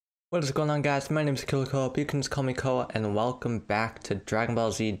What is going on, guys? My name is Killer Koa, you can just call me Koa, and welcome back to Dragon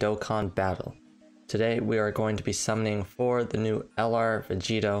Ball Z Dokkan Battle. Today we are going to be summoning for the new LR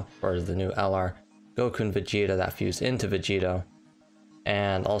Vegito, or the new LR Goku and Vegeta that fuse into Vegito,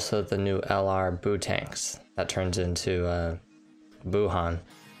 and also the new LR Bootanks that turns into Buhan,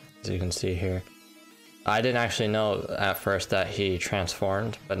 as you can see here. I didn't actually know at first that he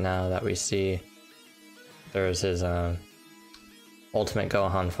transformed, but now that we see there's his Ultimate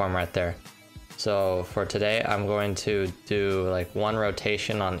Gohan form right there. So for today I'm going to do like one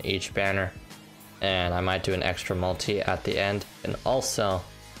rotation on each banner, and I might do an extra multi at the end. And also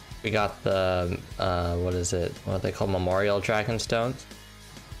we got the what they call Memorial Dragon Stones,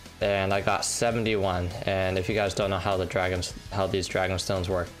 and I got 71. And if you guys don't know how these Dragon Stones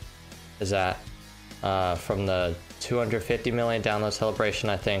work, is that from the 250 million download celebration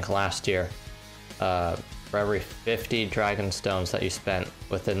I think last year, for every 50 Dragon Stones that you spent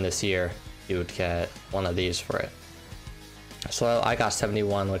within this year, you would get one of these for it. So I got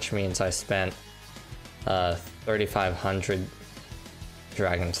 71, which means I spent 3,500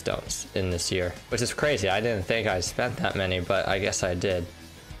 Dragon Stones in this year, which is crazy. I didn't think I spent that many, but I guess I did.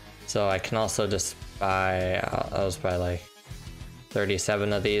 So I can also just buy, I was buy like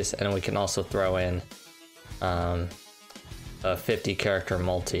 37 of these, and we can also throw in a 50 character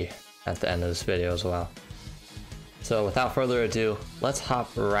multi at the end of this video as well. So without further ado, let's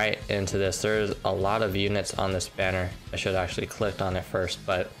hop right into this. There's a lot of units on this banner. I should actually clicked on it first,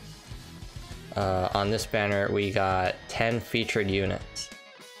 but on this banner we got 10 featured units,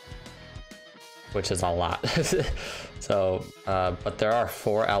 which is a lot. So, but there are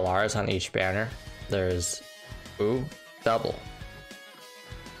 4 LRs on each banner. There's double.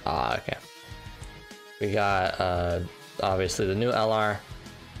 Okay. We got obviously the new LR.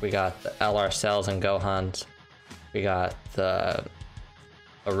 We got the LR Cells and Gohans. We got the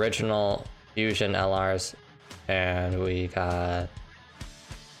original Fusion LRs, and we got,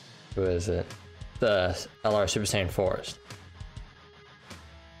 who is it? The LR Super Saiyan 4s.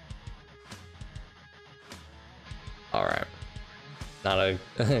 Alright. Not a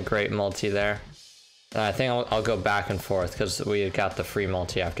great multi there. I think I'll go back and forth because we got the free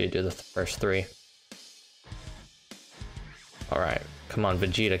multi after you do the first 3. Alright. Come on,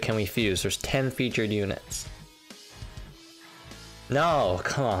 Vegeta, can we fuse? There's 10 featured units. No,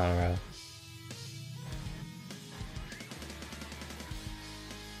 come on, bro.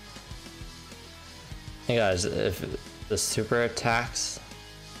 Hey guys, if the super attacks,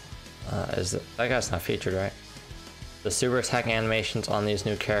 that guy's not featured, right? The super attack animations on these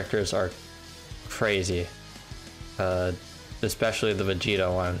new characters are crazy. Especially the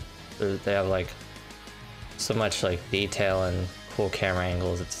Vegeta one. They have like so much like detail and cool camera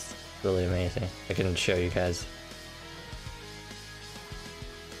angles. It's really amazing. I can show you guys.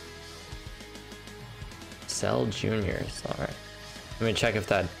 Cell Juniors. All right. Let me check if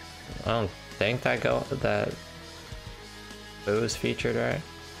that. I don't think that Boo is featured, right?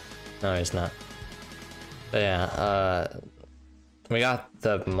 No, he's not. But yeah, we got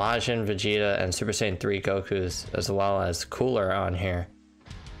the Majin Vegeta and Super Saiyan 3 Gokus, as well as Cooler on here,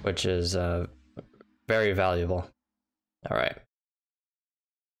 which is very valuable. All right.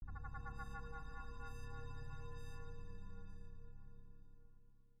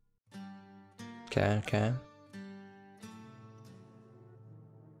 Okay.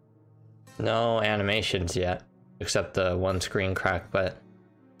 No animations yet, except the one screen crack, but I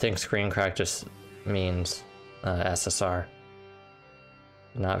think screen crack just means SSR.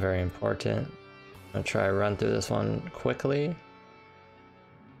 Not very important. I'm gonna try to run through this one quickly.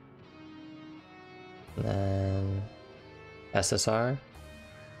 And then SSR,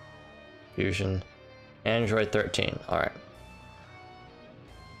 Fusion, Android 13. All right.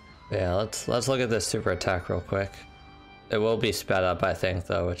 Yeah, let's look at this super attack real quick. It will be sped up, I think,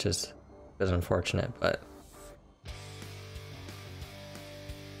 though, which is unfortunate, but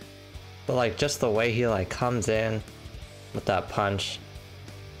like just the way he like comes in with that punch.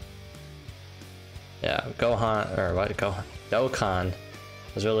 Yeah, Dokkan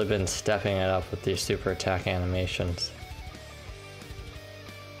has really been stepping it up with these super attack animations.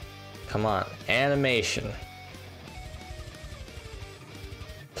 Come on, animation.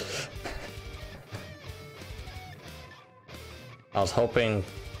 I was hoping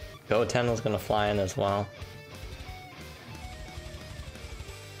Goten was gonna fly in as well.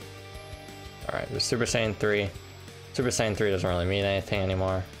 Alright, the Super Saiyan 3. Super Saiyan 3 doesn't really mean anything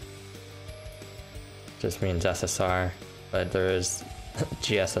anymore. Just means SSR, but there is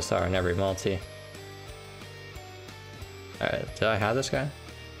GSSR in every multi. Alright, did I have this guy?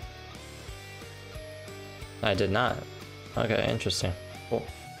 I did not. Okay, interesting. Cool.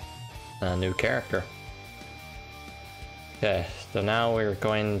 a new character. Okay, so now we're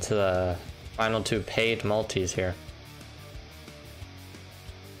going to the final 2 paid multis here.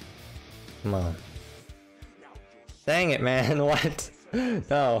 Come on. Dang it, man, what?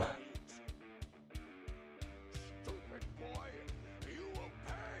 No.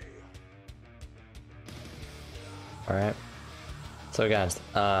 Alright. So guys,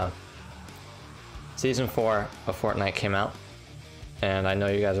 Season 4 of Fortnite came out. And I know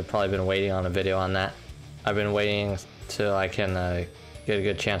you guys have probably been waiting on a video on that. I've been waiting till I can get a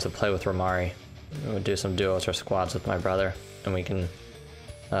good chance to play with Romari. We'll do some duos or squads with my brother. And we can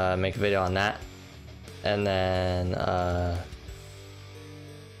make a video on that. And then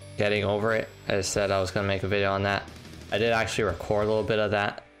getting over it, I said I was gonna make a video on that. I did actually record a little bit of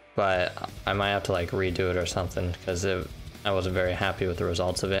that, but I might have to like redo it or something because I wasn't very happy with the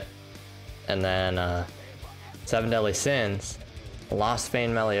results of it. And then 7 Deadly Sins, Lost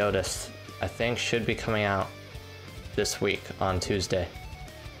Vein Meliodas, I think should be coming out this week on Tuesday.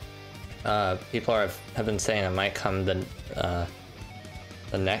 People have been saying it might come the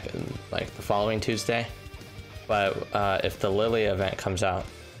following Tuesday, but if the Lily event comes out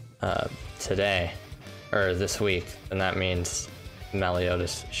today or this week, then that means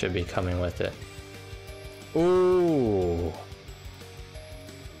Meliodas should be coming with it. Ooh,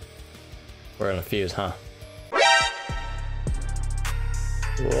 we're gonna fuse, huh?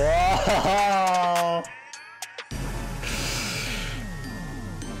 Whoa!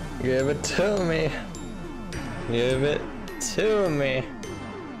 Give it to me. Give it to me.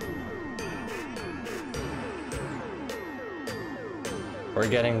 We're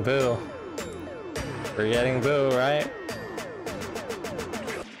getting Boo. We're getting Boo, right?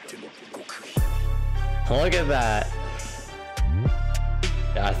 Look at that.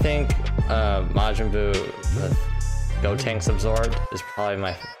 Yeah, I think Majin Buu with Gotenks absorbed is probably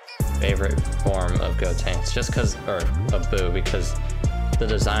my favorite form of Gotenks, just because, or of Buu, because the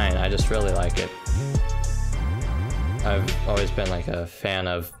design, I just really like it. I've always been like a fan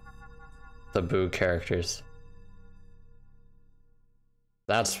of the Buu characters.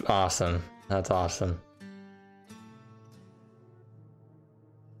 That's awesome. That's awesome.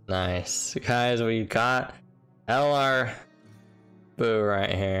 Nice. Guys, we got LR Buu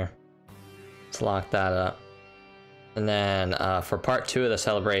right here. Let's lock that up. And then for part 2 of the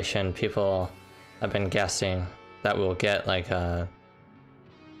celebration, people have been guessing that we'll get like a...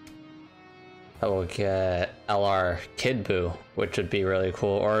 that we'll get LR Kid Buu, which would be really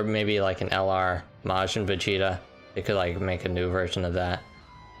cool. Or maybe like an LR Majin Vegeta. They could like make a new version of that.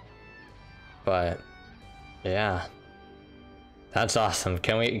 But yeah, that's awesome.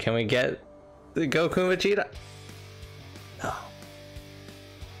 Can we get the Goku Vegeta? No.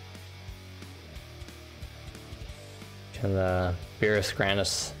 Can the Beerus grant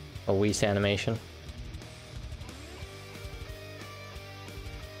us a Whis animation?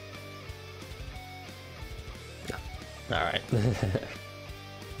 No. All right.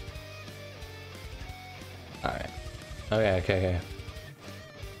 All right. Okay.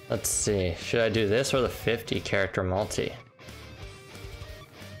 Let's see, should I do this or the 50 character multi?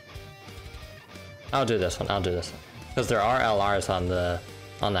 I'll do this one, because there are LRs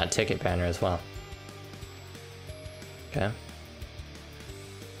on that ticket banner as well. Okay.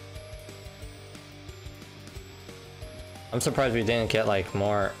 I'm surprised we didn't get like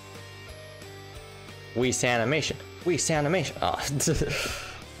more Whis animation. Oh,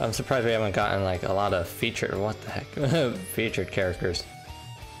 I'm surprised we haven't gotten like a lot of featured, what the heck, featured characters.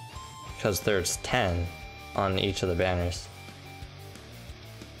 Because there's 10 on each of the banners.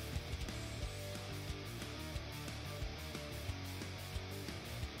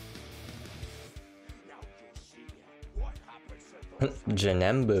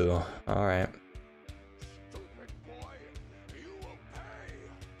 Janembu, alright.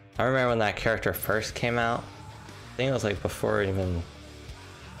 I remember when that character first came out. I think it was like before even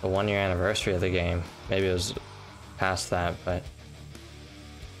the 1-year anniversary of the game. Maybe it was past that, but...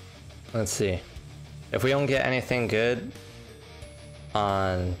 let's see. If we don't get anything good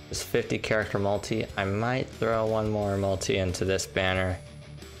on this 50 character multi, I might throw one more multi into this banner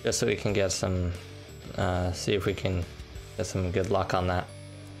just so we can get some, see if we can get some good luck on that.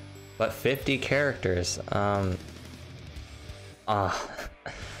 But 50 characters, Jida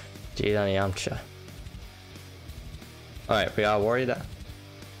Yamcha. Alright, we got Warrior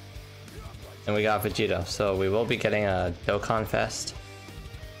and we got Vegeta, so we will be getting a Dokkan Fest.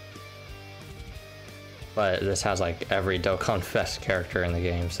 But this has like every Dokkan Fest character in the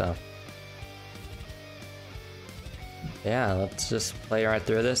game, so yeah, let's just play right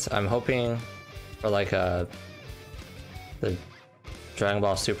through this. I'm hoping for like the Dragon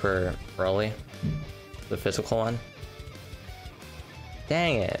Ball Super Broly, the physical one.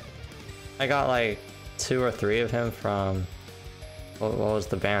 Dang it! I got like 2 or 3 of him from what was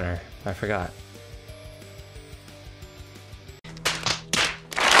the banner? I forgot.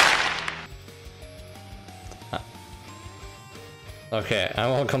 Okay, I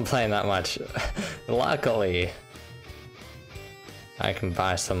won't complain that much. Luckily, I can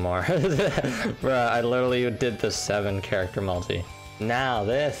buy some more. Bruh, I literally did the 7 character multi. Now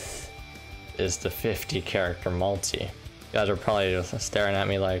this is the 50 character multi. You guys are probably just staring at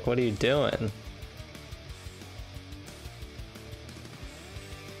me like, what are you doing?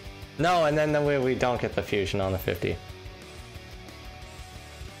 No, and then we don't get the fusion on the 50.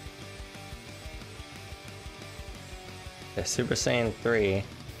 Okay, Super Saiyan 3.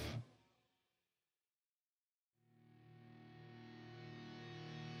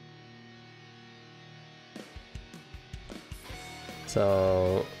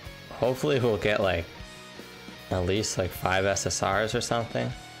 So hopefully we'll get like at least like 5 SSRs or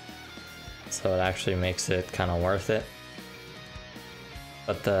something. So it actually makes it kind of worth it.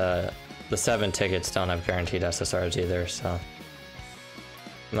 But the 7 tickets don't have guaranteed SSRs either, so.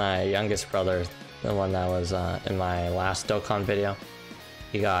 My youngest brother, the one that was in my last Dokkan video,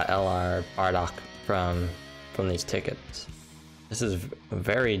 he got LR Bardock from these tickets. This is a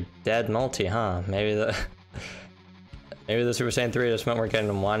very dead multi, huh? Maybe the Super Saiyan 3 just meant we're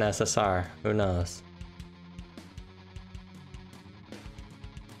getting 1 SSR. Who knows?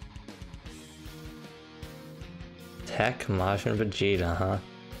 Tech Majin Vegeta, huh?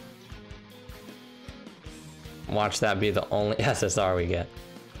 Watch that be the only SSR we get.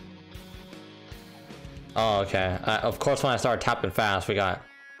 Oh, okay. Of course, when I started tapping fast, we got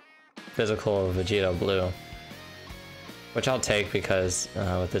physical Vegeta Blue. Which I'll take because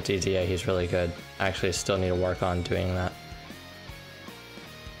with the DZA, he's really good. I actually still need to work on doing that.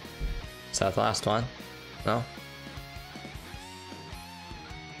 Is that the last one? No?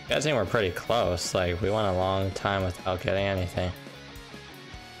 You guys think we're pretty close. Like, we went a long time without getting anything.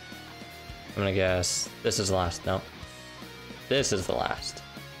 I'm gonna guess this is the last. No. This is the last.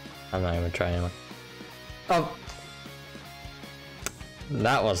 I'm not even trying anymore. Oh!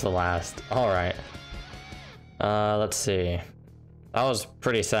 That was the last. Alright. Let's see. That was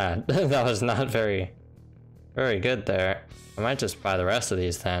pretty sad. That was not very good there. I might just buy the rest of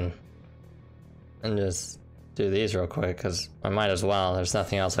these then. And just do these real quick, because I might as well. There's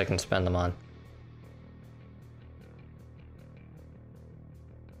nothing else I can spend them on.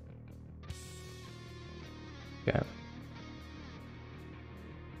 Okay.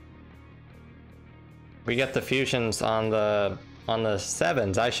 We get the fusions on the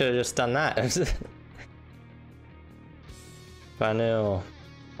 7s. I should have just done that. If I knew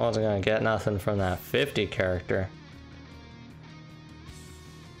I wasn't gonna get nothing from that 50 character.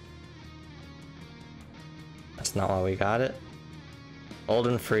 That's not why we got it.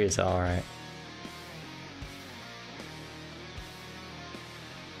 Golden Frieza, alright.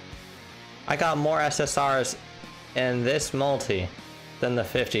 I got more SSRs in this multi than the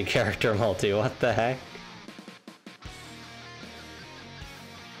 50 character multi. What the heck?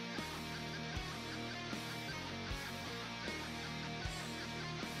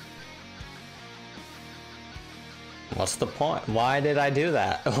 What's the point? Why did I do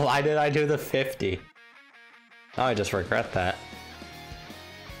that? Why did I do the 50? Oh, I just regret that.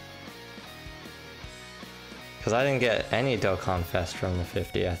 Because I didn't get any Dokkan Fest from the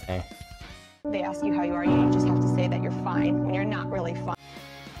 50, I think. They ask you how you are, you just have to say that you're fine when you're not really fine.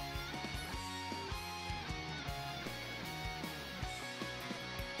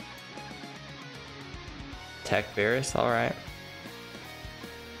 Tech Beerus, alright.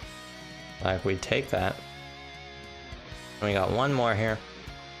 Like, we take that. And we got one more here.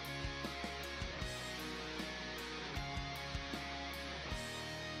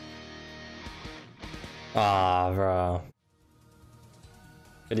 Aw, bro.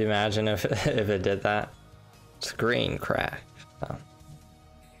 Could you imagine if it did that? Screen crack. Oh.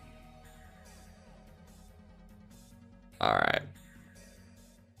 Alright.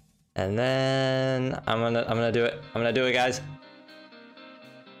 And then I'm gonna do it. I'm gonna do it, guys.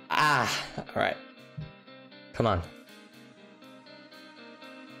 Ah, alright. Come on.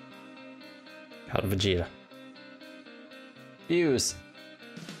 Got Vegeta. Fuse.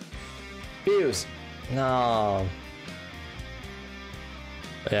 Fuse. No.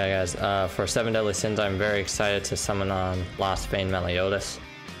 But yeah, guys, for 7 Deadly Sins, I'm very excited to summon on Lost Vein Meliodas.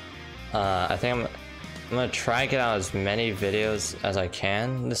 I think I'm gonna try to get out as many videos as I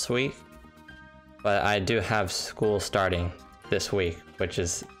can this week. But I do have school starting this week, which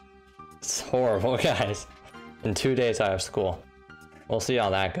is it's horrible, guys. In 2 days I have school. we'll see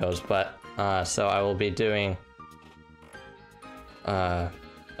how that goes. But so I will be doing a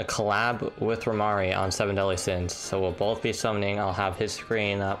collab with Ramari on 7 Deadly Sins. So we'll both be summoning. I'll have his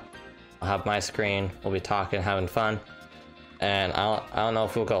screen up. I'll have my screen. We'll be talking, having fun. And I don't know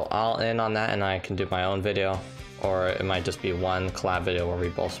if we'll go all in on that and I can do my own video, or it might just be one collab video where we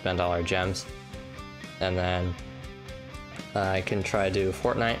both spend all our gems. And then I can try to do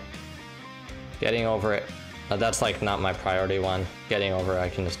Fortnite. Getting over it. That's like not my priority one. Getting over it I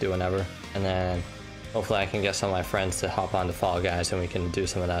can just do whenever. And then hopefully I can get some of my friends to hop on to Fall Guys and we can do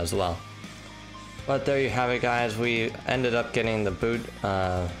some of that as well. But there you have it, guys. We ended up getting the boot,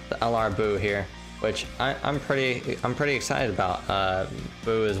 the LR Boo here, which I'm pretty excited about.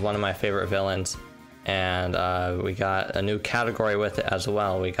 Boo is one of my favorite villains, and we got a new category with it as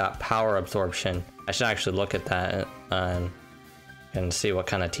well. We got power absorption. I should actually look at that and see what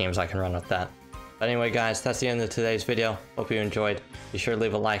kind of teams I can run with that. But anyway, guys, that's the end of today's video. Hope you enjoyed. Be sure to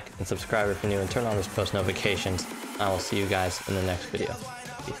leave a like and subscribe if you're new and turn on those post notifications. I will see you guys in the next video.